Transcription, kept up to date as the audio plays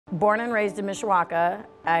Born and raised in Mishawaka.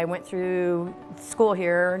 I went through school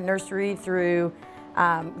here, nursery through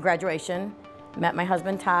graduation. Met my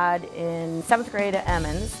husband Todd in 7th grade at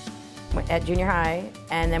Emmons, at junior high,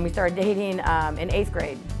 and then we started dating in 8th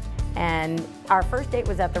grade. And our first date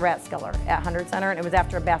was at the Rathskeller at 100 Center, and it was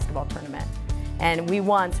after a basketball tournament. And we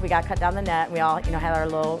won, so we got cut down the net, and we all had our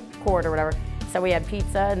little court or whatever. So we had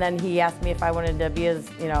pizza, and then he asked me if I wanted to be his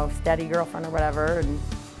steady girlfriend or whatever. And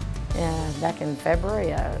back in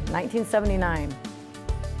February of 1979.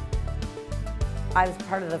 I was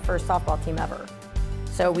part of the first softball team ever.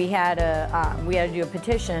 So we had to do a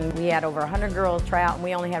petition. We had over 100 girls try out, and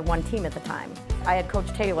we only had one team at the time. I had Coach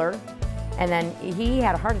Taylor, and then he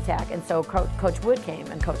had a heart attack, and so Coach Wood came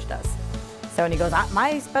and coached us. So, and he goes,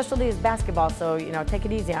 my specialty is basketball, so take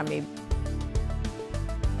it easy on me.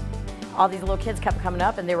 All these little kids kept coming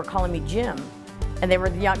up, and they were calling me Jim. And they were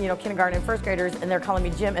young, kindergarten and first graders, and they're calling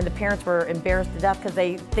me Jim, and the parents were embarrassed to death because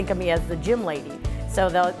they think of me as the gym lady. So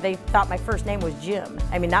they thought my first name was Jim.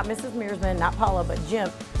 I mean, not Mrs. Meersman, not Paula, but Jim.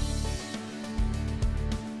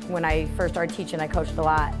 When I first started teaching, I coached a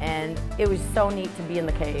lot, and it was so neat to be in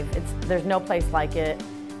the cave. There's no place like it.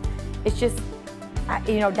 It's just,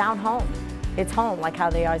 down home. It's home, like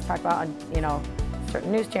how they always talk about on,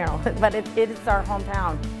 certain news channel, but it's our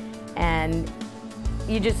hometown. And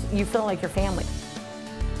you feel like your family.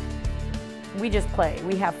 We just play,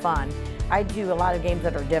 we have fun. I do a lot of games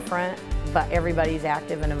that are different, but everybody's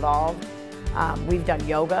active and involved. We've done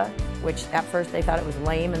yoga, which at first they thought it was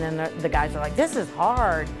lame, and then the guys are like, this is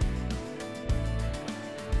hard.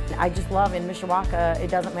 I just love in Mishawaka,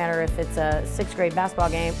 it doesn't matter if it's a 6th grade basketball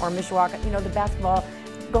game or Mishawaka, the basketball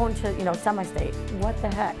going to, semi-state. What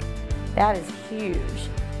the heck? That is huge.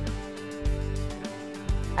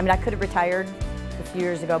 I mean, I could have retired a few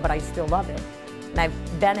years ago, but I still love it. And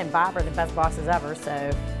Ben and Bob are the best bosses ever,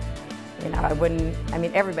 so,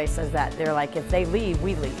 everybody says that. They're like, if they leave,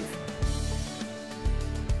 we leave.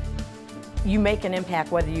 You make an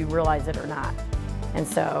impact whether you realize it or not. And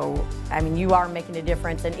so, you are making a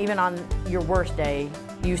difference, and even on your worst day,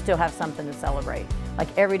 you still have something to celebrate. Like,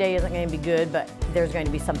 every day isn't going to be good, but there's going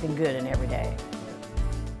to be something good in every day.